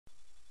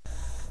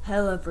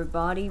Hello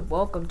everybody,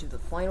 welcome to the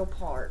final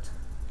part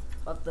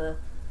of the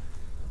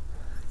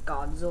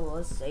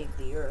Godzilla Save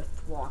the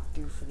Earth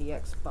walkthrough for the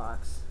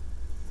Xbox.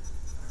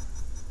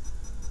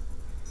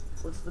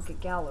 Let's look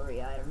at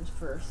gallery items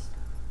first.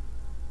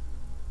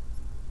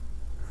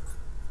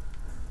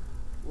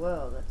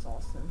 Whoa, that's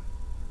awesome.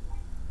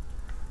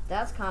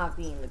 That's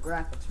copying the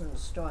graphics from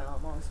Destroy All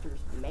Monsters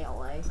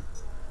Melee.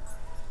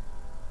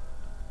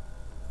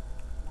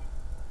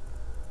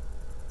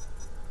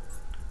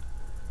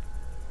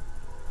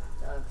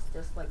 Looks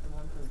just like the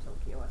one from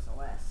Tokyo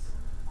SOS.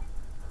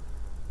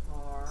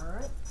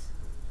 Alright.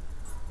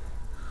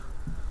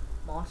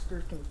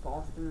 Monsters can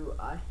fall through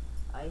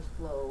ice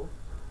flow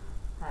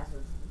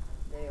hazards.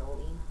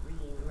 They'll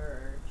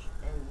re-emerge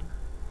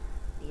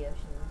in the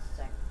ocean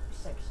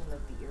section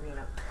of the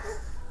arena.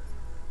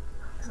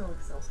 That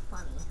looks so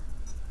funny.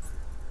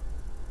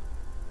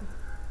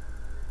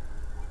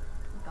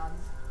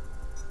 God's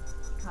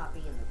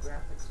copying the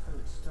graphics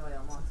from Destroy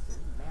All Monsters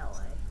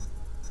Melee.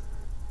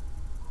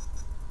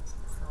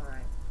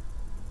 Alright.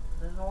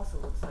 This also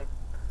looks like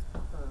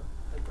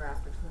the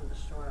graphics from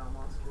Destroy All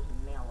Monsters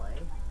Melee.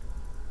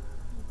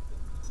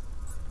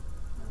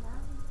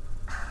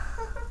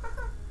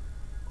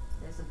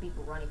 There's some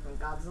people running from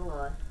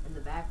Godzilla in the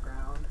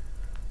background.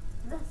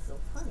 That's so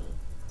funny.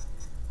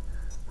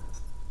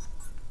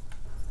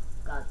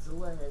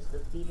 Godzilla has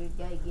defeated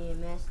Giga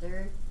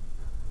Master.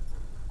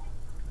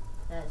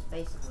 That is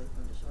basically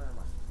from Destroy All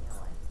Monsters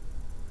Melee.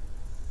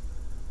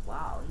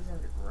 Wow, he's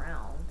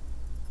underground.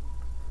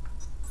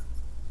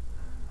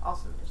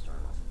 Also Destroy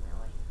All Monsters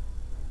Melee.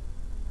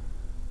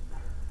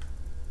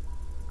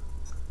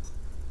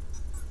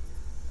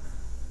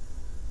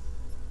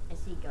 I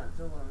see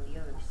Godzilla on the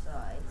other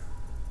side.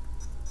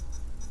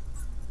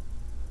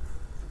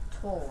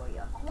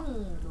 Toya,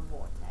 Queen of the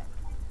Vortex.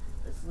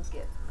 Let's look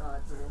at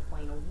Godzilla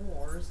Final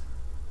Wars.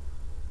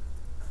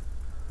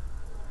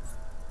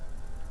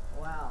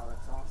 Wow,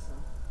 that's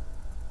awesome.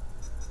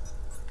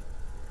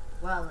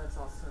 Wow, that's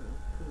awesome.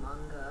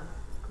 Kumananga,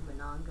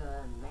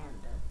 and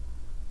Manda.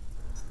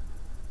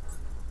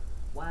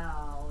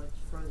 Wow, it's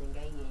Frozen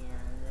Giga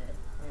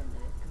and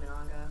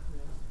Kumananga,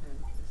 and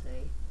to say.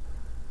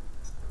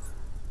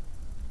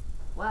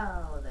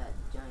 Wow, that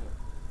giant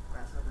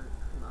grasshopper,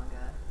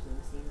 Kumananga, King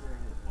Caesar,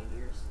 and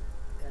Gears,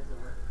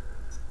 Godzilla.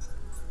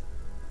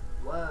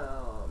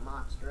 Whoa,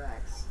 Monster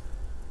X.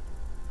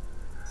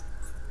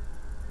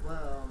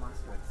 Whoa,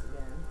 Monster X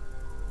again.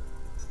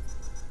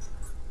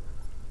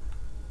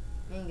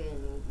 Manga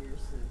and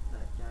Gears,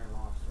 that giant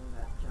lobster,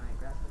 that giant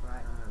grasshopper,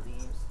 I don't know the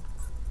names.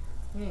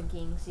 And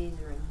King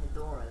Caesar and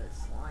Hedorah, that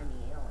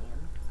slimy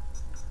alien.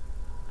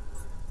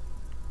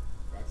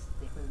 That's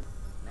different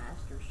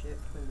master ship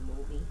from the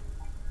movie.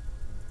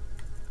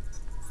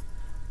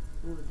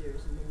 Ooh,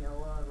 there's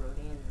Manila,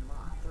 Rodan, and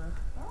Mothra.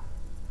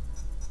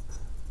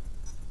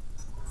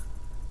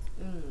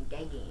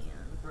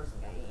 Gigan, Frozen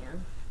Gigan.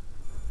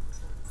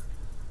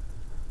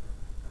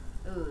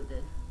 Ooh,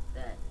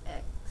 that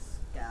X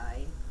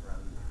guy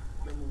from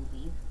the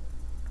movie.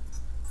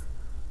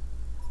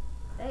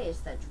 Hey, it's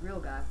that drill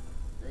guy.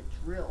 The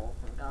drill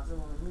from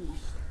Godzilla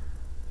Unleashed.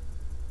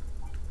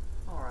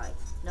 Alright,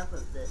 enough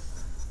of this.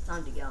 It's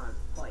time to get on and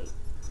fight.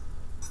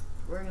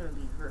 We're gonna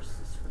be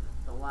versus for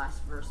the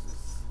last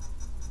versus.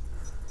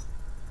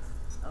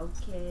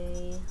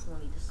 Okay, let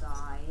me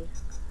decide.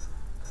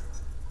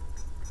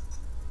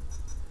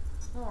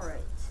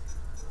 Alright.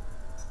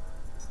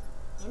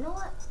 You know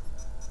what?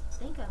 I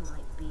think I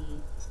might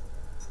be...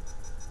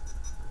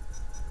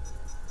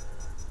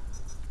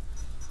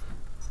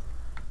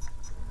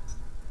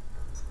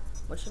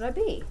 What should I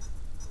be?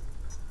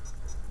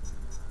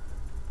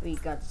 You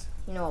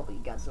know, I'll be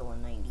Godzilla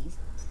 90s.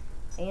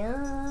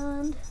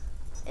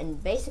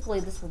 And basically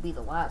this will be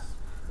the last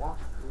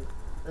walkthrough.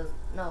 This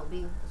will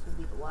be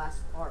the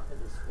last part of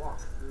this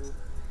walkthrough,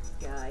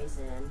 guys,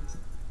 and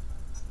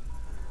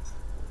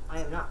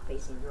I am not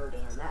facing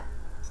Rodan. That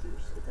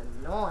douche is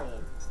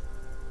annoying.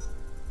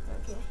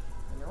 Okay,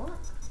 you know what?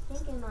 I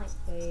think I might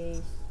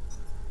face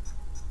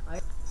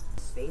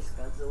Space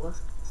Godzilla.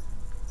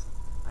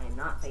 I am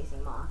not facing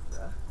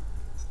Mothra.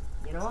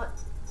 You know what?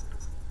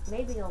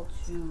 Maybe I'll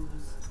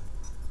choose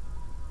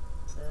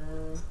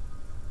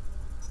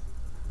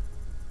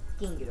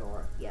King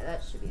Ghidorah. Yeah,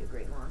 that should be a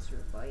great monster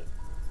to fight.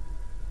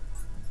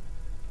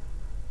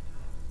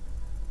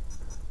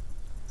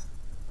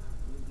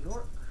 New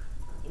York.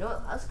 You know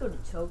what? Let's go to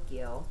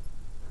Tokyo.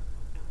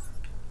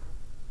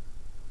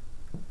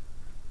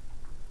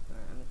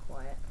 Alright, I'm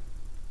quiet.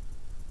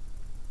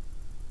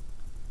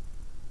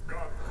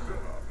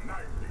 Godzilla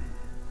 90.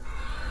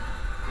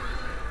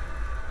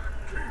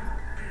 King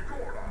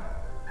Ghidorah.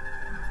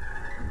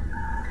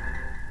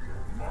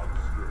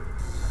 Monster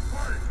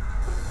fight.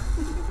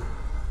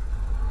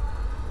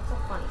 What's so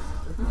funny?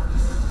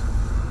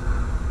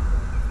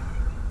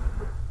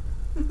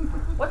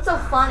 What's so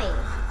funny?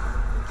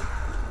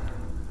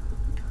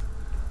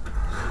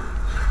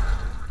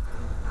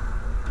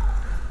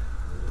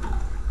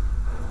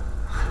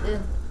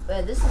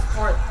 This is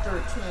part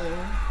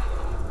 13.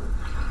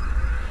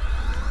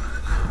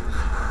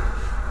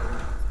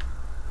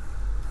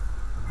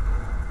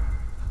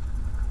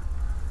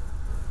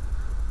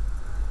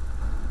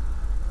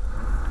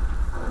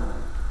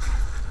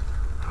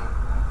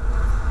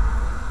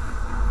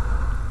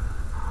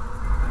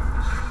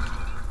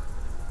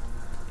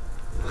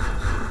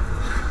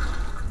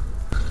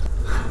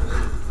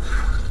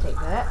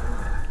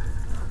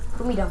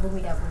 me down, put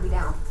me down, put me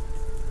down.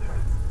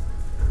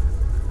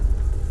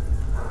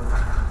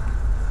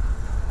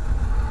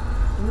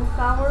 New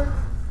power,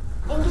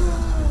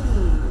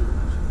 engage.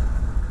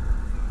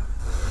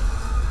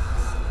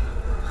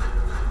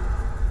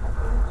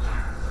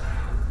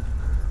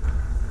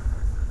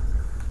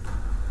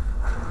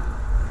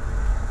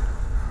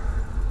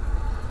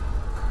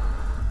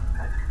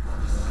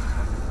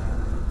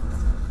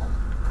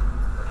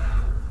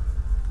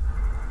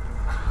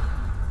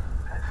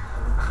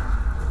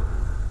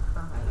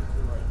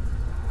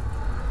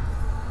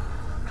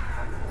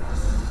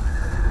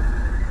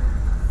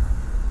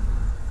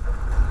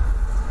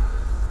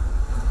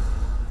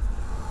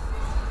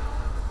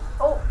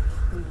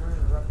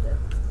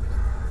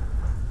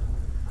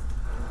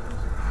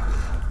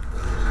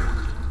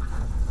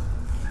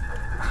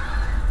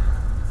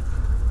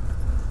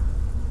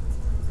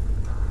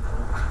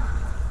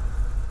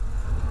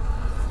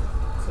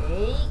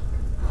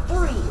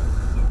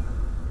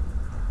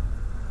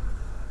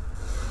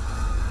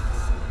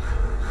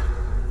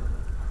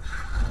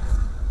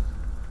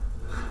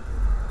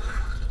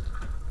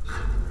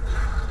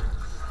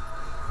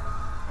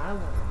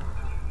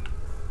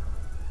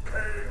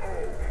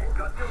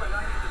 Godzilla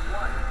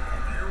 91.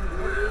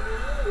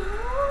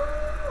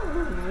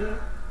 You win.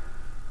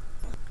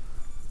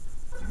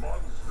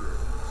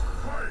 Monsters,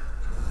 fight!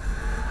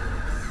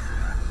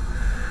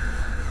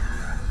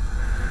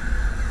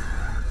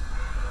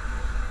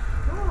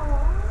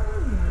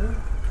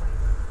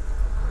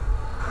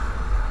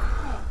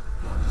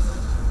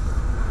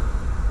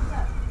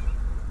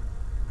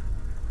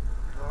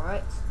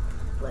 Alright,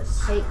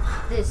 let's take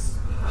this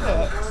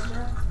hit.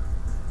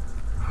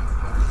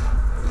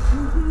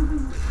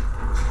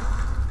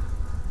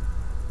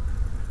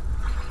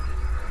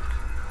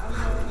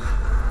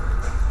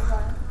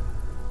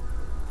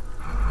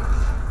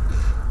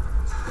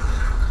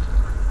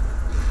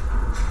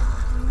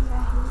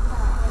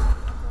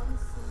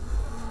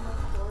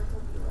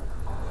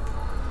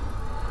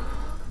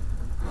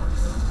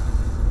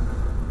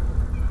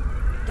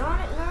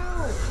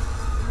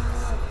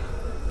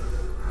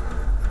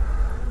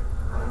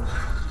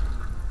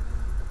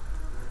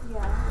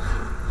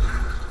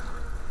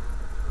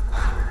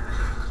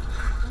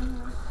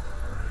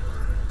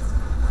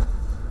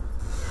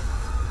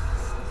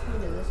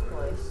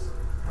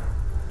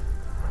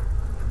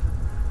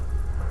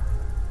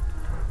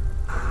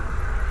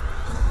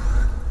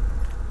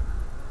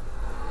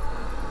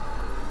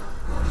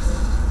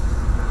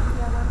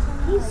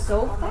 He's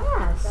so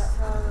fast.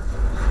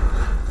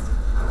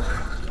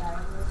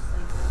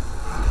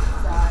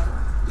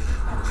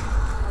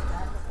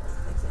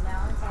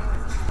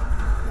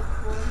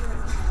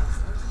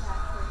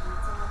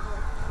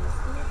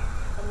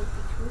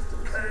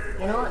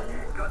 You know what?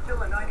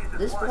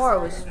 This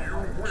part was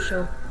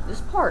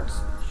this part's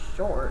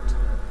short.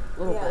 A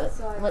little bit.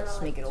 Let's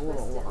make it a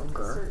little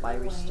longer by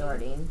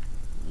restarting.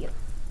 Yep.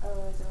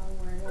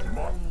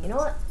 You know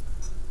what?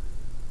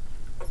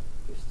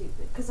 You're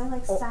stupid. Because I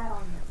sat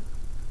on them.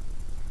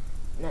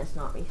 Let's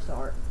not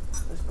restart.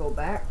 Let's go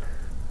back.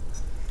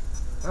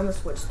 I'm gonna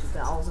switch to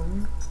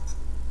 1000.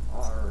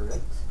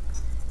 Alright.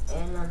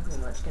 And I'm pretty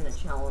much gonna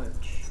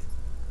challenge.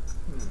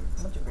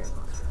 What's a great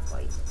monster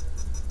fight?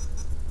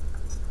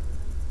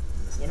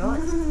 You know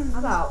what? How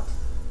about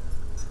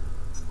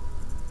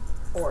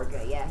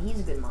Orga? Yeah, he's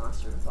a good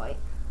monster to fight.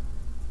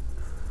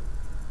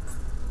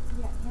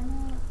 Yeah,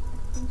 Anna, I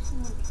think she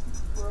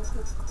broke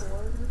her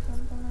cord or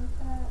something like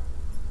that.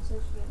 So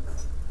she had, I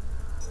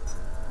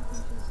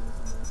think she's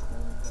using the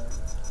cord.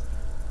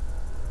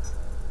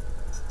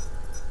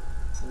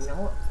 You know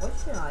what? What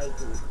should I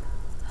do?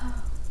 Oh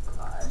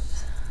gosh.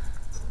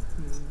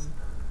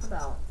 How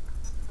about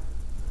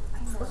I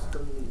know. let's go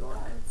to New York.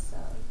 That would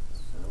suck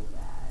so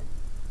bad.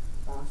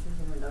 Monsters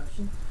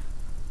Introduction.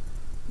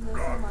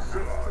 Godzilla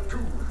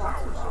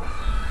 2000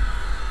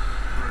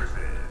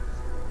 versus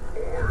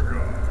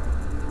Orga.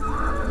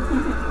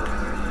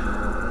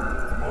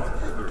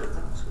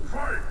 Monsters,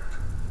 fight!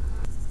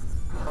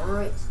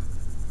 Alright.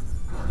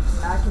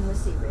 Back in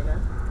this arena.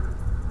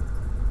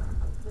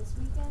 This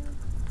weekend?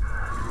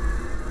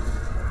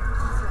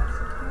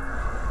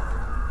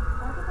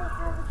 Why did they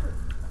have it?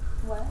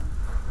 What?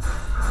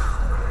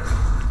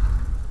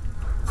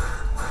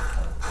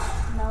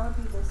 That would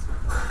be this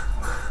weekend.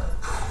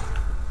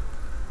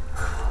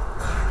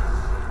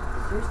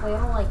 Seriously, I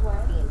don't like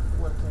being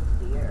flipped into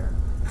the air.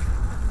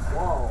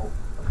 Whoa.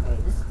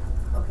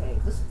 Okay,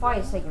 this fight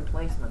is taking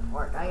place in the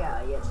park. I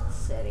gotta get to the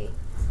city.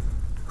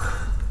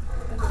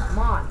 Come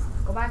on,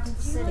 go back to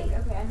the city.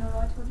 Okay, I know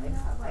what I told you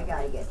that. I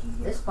gotta get.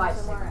 This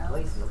fight's taking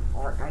place in the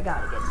park. I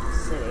gotta get to the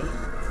city.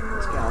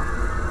 Let's go.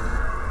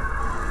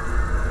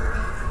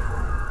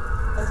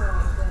 Okay,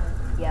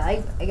 good. Yeah,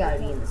 I gotta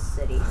be in the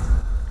city.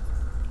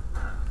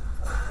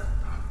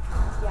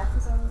 Yeah,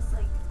 because I was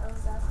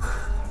asking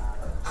you about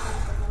it.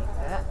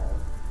 that.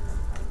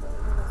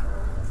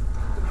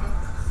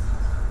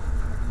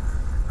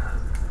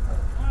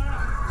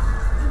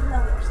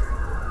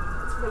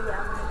 But yeah,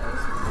 I'm gonna go.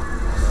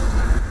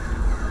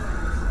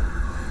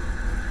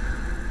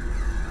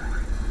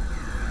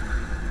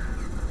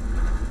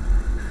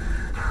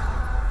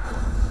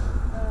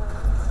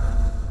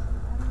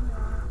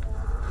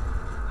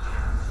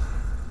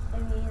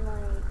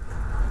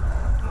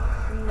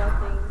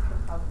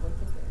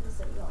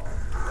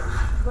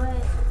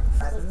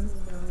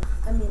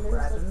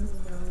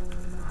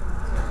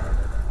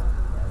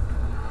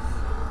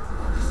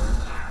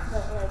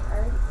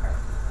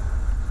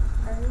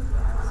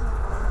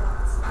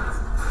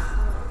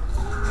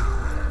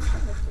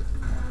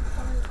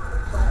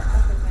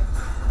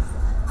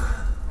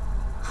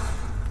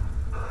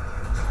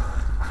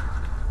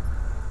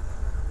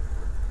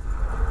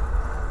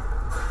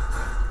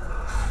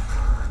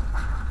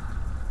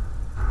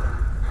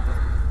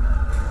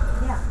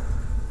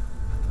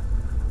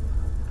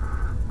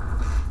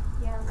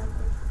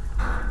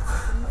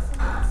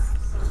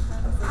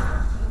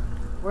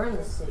 we're in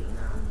the city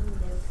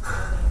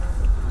now.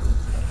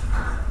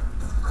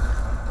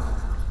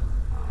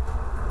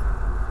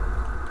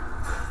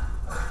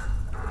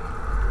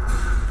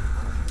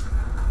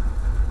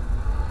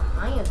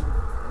 I am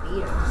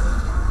beater.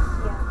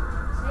 Yeah.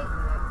 Take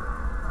that.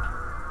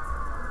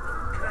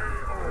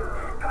 KO.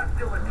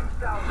 Godzilla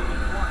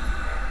 2001.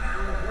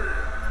 You win.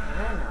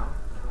 I know.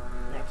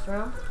 Next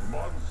round.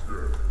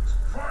 Monsters,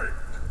 fight.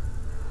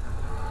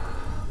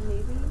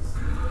 Movies.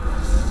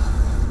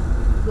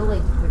 You'll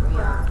like to figure me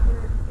Yeah. out. It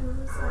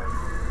was like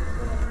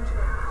when I went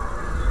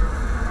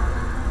to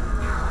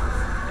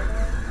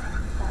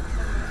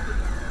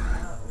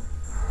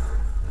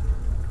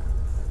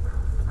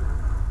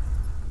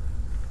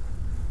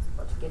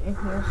Let's get in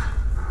here.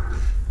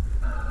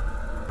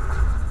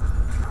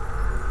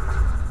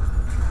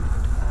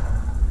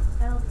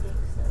 I don't think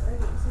so.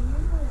 Okay, so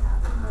usually what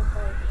happens with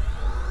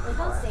like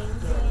not saying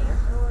anything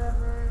or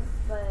whatever,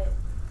 but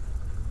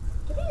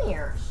Get in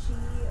here. she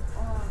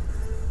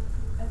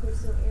okay,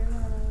 so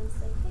Ariana was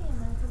like, hey, I'm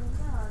gonna come in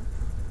town,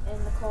 and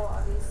Nicole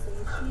obviously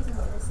she isn't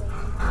gonna say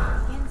anything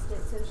against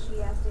it, so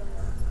she asked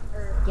Anna,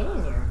 or Get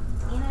in here.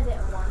 Anna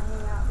didn't want to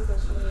hang out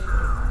because she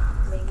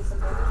maybe some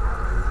other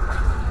calories or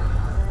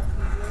something like that.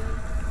 Usually,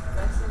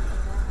 Lex and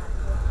Anna had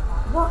to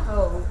talk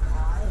Whoa.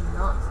 why.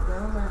 Not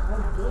down that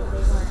one They good.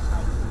 weren't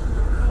like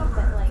anything,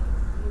 but like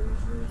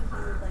usually he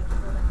would like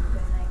give her like a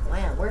good night kiss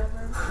Man, or we're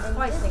whatever. this And he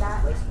place did taking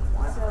that way too night.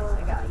 long. So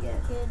I gotta get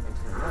kid,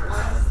 into another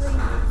honestly,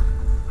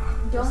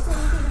 don't say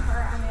anything to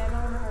her. I mean, I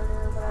don't want to hurt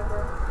her or whatever,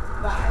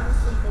 but I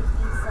just think that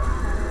he's like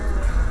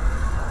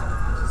kind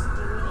of just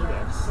doing Maybe I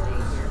it should so stay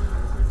here.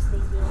 she keeps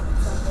thinking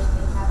it's something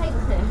they have Hey,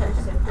 to do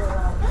so feel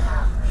out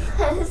after.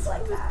 That is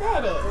Like that.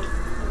 pathetic.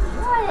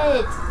 What?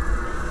 What?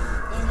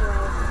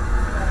 Anyway,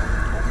 but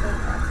I think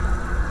that's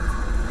funny.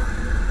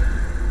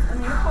 I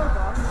mean, poor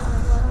Bob, he's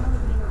like, well, I don't want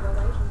to be in a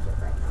relationship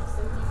right now, so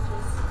he's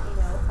just,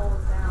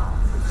 holding out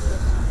because he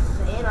doesn't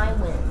want to And I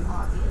win.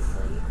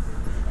 obviously,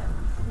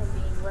 him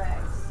being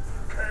Rex.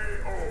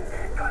 KO.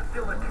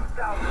 Godzilla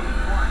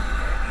 2001.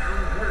 You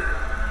win.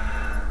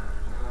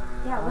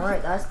 Yeah,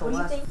 Alright, that's the what do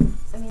you last. think?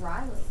 I mean,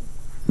 Riley.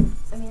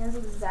 I mean, that's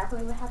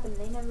exactly what happened.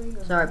 They never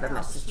even Sorry hung about my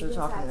out. sister She just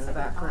talking had in the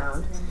second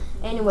background. thoughts, and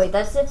then he- Anyway,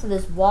 that's it for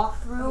this I mean,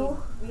 walkthrough.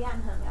 we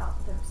hadn't hung out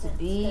with him since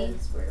be-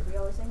 because we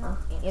always hang out.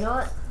 with You know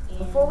what?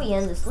 Answers, Before and we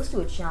end this, let's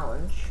do a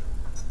challenge.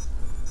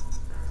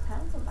 it's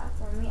kind of feel bad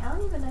for him. I mean, I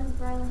don't even know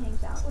who Riley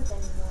hangs out with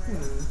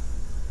anymore.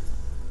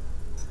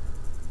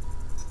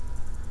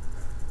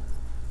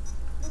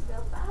 I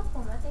feel bad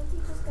for him. I think he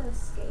just goes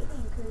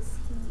skating because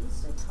he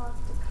used to talk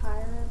to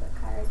Kyra, but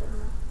Kyra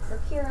didn't, or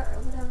Kira,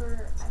 or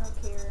whatever. I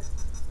don't care.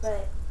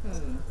 But he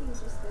would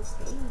just go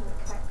skating with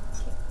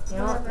Kyra. You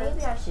know what?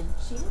 Maybe I should.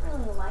 She didn't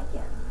really like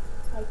him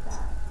like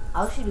that.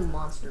 I should do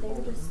monster They were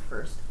bowling just-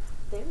 first.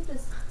 They were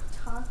just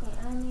talking.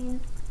 And I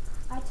mean,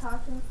 I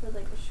talked to him for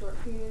like a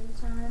short period of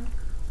time.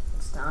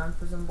 It's time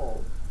for some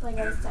bowl. Like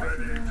I was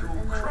texting him,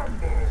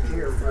 and then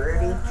You're he said,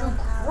 ready "Well, to I'm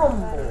out,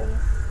 crumble." buddy.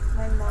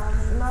 My mom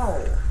is No.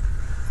 doesn't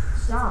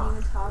Stop.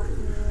 even talk to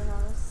me and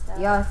all this stuff.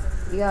 You gotta,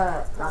 and you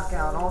gotta knock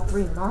out all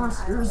three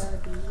monsters. I don't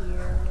want to be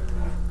here.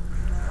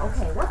 And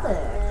Okay, what the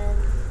heck? And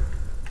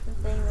the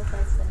thing was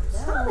like the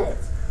Stop note it.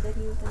 that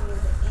he was going to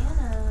give to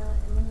Anna,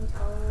 and then he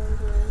told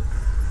her,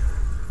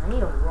 I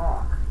need a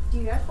rock.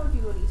 dude, I told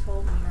you what he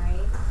told me,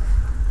 right?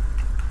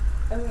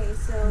 Okay,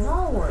 so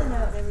No. with the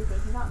note and everything,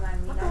 he got mad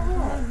at me. What And the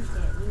I heck?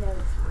 understand,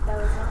 that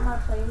was not my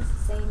place to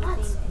say anything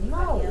What? to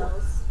anybody No.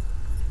 else.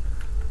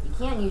 You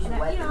can't use And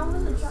weapons. I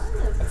wasn't trying to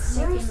make him mad,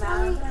 Seriously? but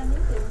I knew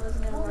that it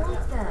wasn't I going to don't work like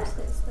out that.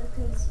 for this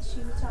because she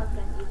was talking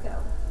to Nico.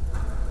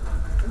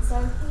 And so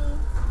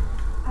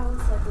I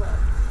was like, look,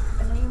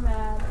 I know you're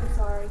mad, I'm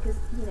sorry, because,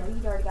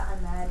 he'd already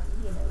gotten mad,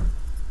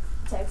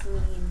 texting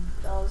me and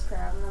all this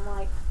crap, and I'm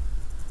like,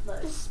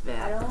 look, This is I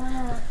bad. don't want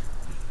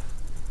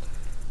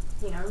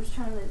to, I'm just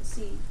trying to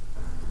see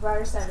the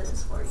brighter side of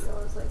this for you.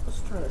 I was like,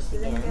 Let's try this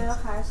you're going to again. go to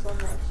high school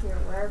next year,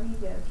 wherever you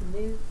go. If you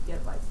move, go to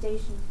White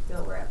Station,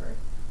 go wherever.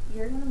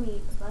 You're going to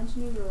meet a bunch of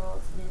new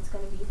girls, and it's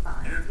going to be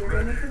fine. You're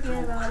going to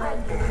forget about it.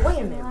 and you're Wait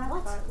a gonna minute, laugh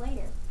what? about it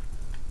later.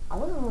 I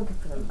wasn't looking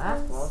for some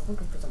basketball. I was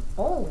looking for some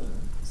bowling.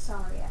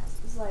 Sorry, ass.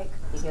 It's like,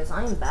 Because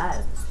I am bad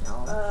at this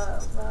challenge.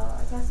 well,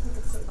 I guess we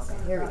could say the Okay,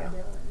 same here we about go.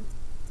 Dylan.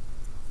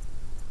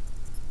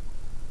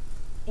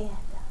 And,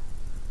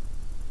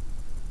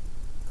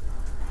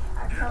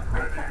 I kept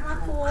my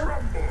cool.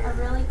 I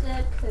really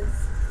did, because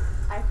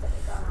I could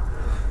have gone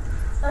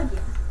off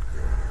again.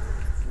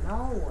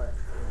 No.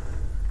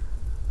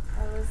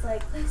 I was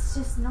like, let's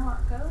just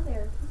not go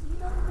there, because you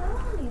don't know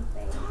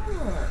anything.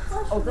 Darn it.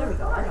 Plus, Oh, you're there we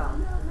go. I smart. got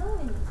You him. don't know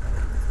anything.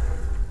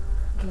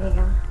 Okay,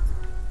 go.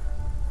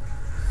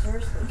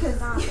 Seriously, Because,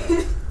 stop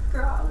it.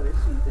 girl, I wish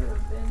you could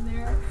have been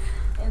there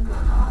in the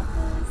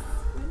office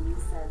when you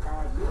said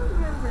that. You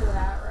remember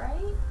that,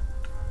 right?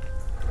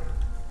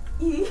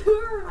 You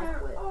remember?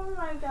 quit. Oh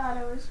my god,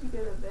 I wish you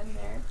could have been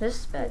there. This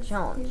is a bad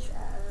challenge. His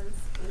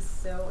ass is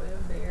so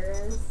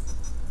embarrassed.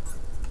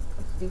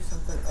 Let's do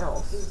something It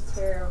else. was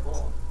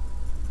terrible.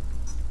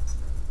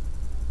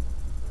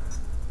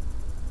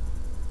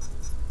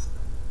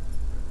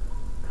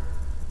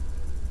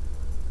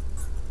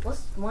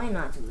 Why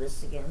not do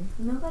this again?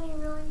 Nobody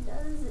really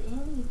does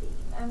anything.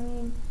 I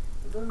mean,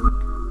 go to the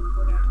interview,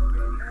 whatever,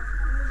 but that's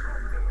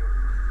crazy.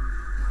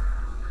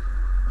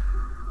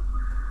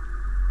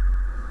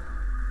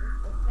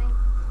 The thing,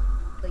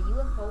 the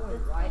UFO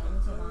went right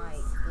into my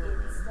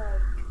building. It's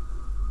like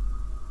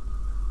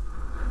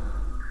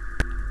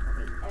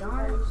Okay, darn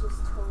it. everybody's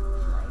just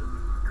totally like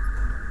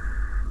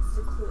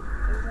secluded.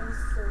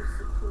 Everybody's so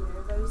secluded.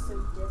 Everybody's so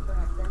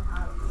different than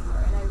how we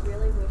were. And I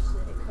really wish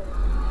that it could have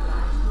been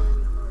last year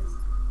because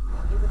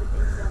it would have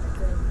ended on a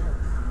good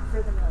note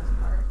for the most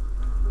part.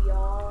 We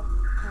all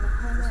kind of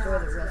hung Destroy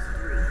out the rest of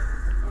together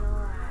and all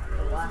that. The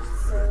And it was last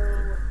just so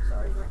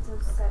sorry. we weren't so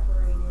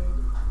separated.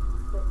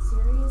 But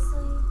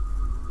seriously,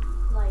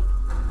 like,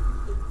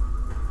 I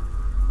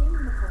think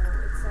Nicole,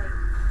 it's like,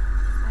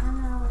 I don't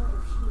know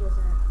if she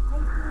doesn't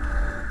like me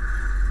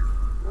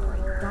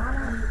or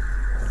Donna.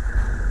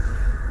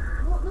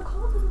 well,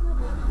 Nicole didn't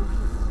really like me.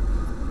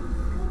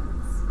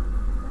 Goodness.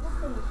 The whole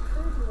thing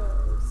occurred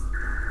was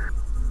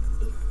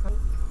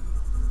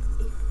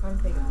if I'm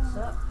picking this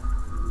up.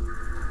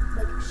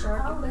 like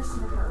Shark, I'll if this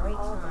listen is to the her right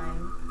all the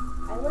time.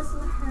 I listen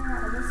to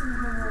her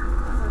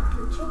about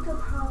her Jacob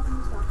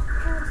problems, about her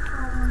parents'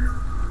 problems.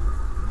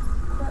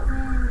 But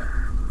when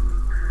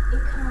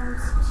it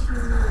comes to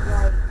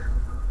like,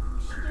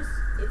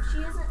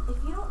 if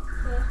you don't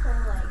fit her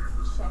like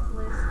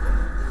checklist of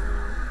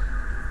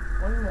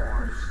One being more.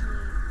 who she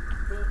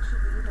thinks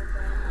should be her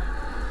friend,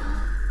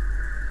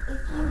 like,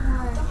 if you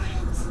are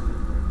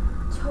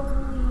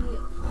totally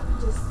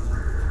just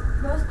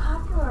most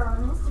popular on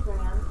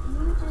Instagram,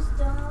 you just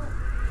don't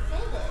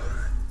fit it.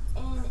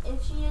 And if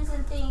she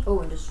doesn't think, Oh,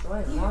 and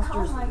destroying oh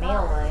monsters my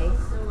melee. God,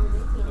 it's so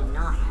ridiculous. He did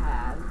not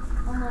have.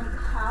 I'm like,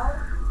 how?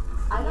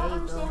 I don't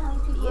understand how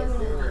these people the are going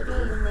to make it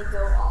ability and they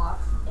go off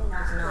and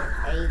act He's not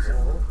like,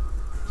 able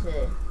to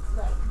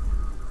like,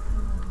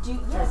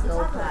 yes, go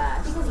exactly.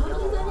 past Because the what are you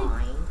yellow going to,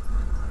 line.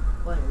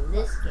 But in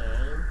this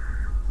game,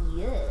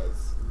 he is.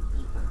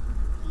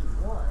 He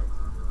was.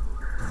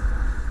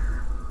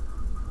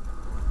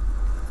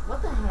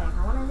 What the heck?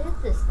 I want to hit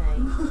this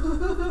thing.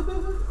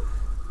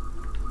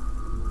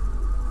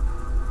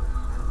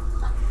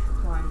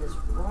 Climb this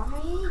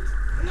right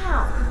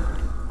now.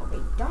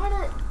 Okay, darn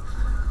it.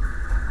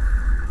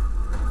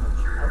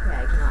 Okay,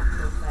 I cannot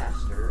go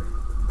faster.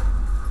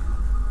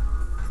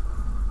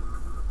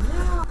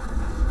 No!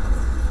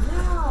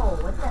 No!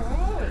 What the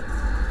heck?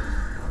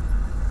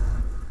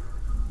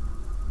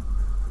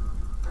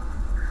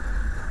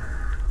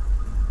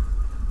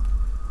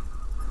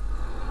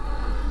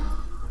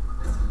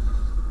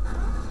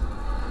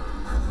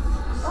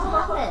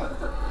 Stop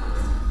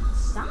it!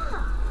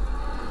 Stop!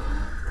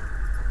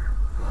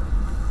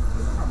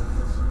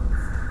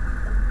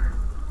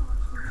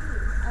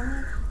 I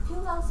mean,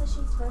 who else is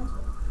she friends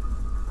with?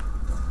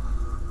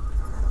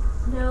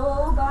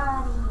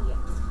 Nobody.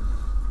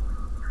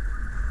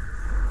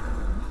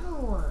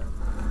 No.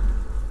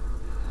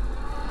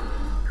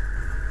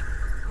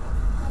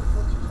 Like,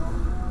 what you told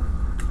me?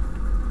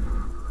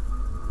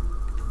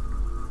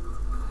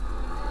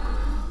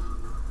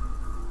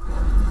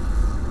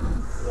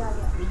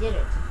 Yeah. We did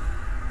it.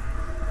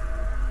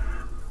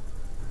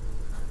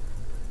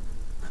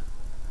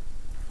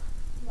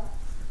 Yes.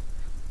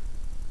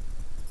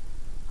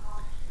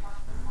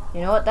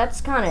 You know what?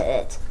 That's kind of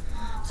it.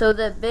 So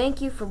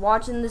thank you for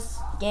watching this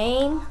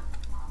game.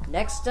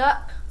 Next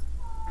up,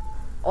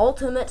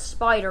 Ultimate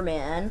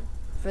Spider-Man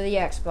for the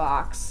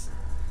Xbox.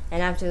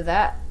 And after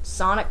that,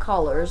 Sonic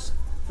Colors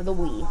for the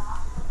Wii.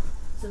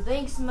 So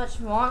thanks so much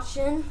for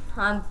watching.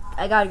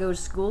 I gotta go to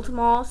school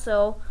tomorrow,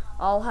 so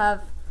I'll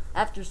have,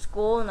 after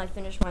school and I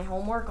finish my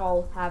homework,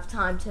 I'll have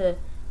time to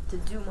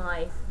do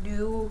my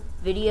new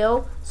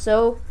video.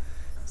 So,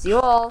 see you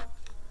all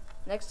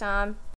next time.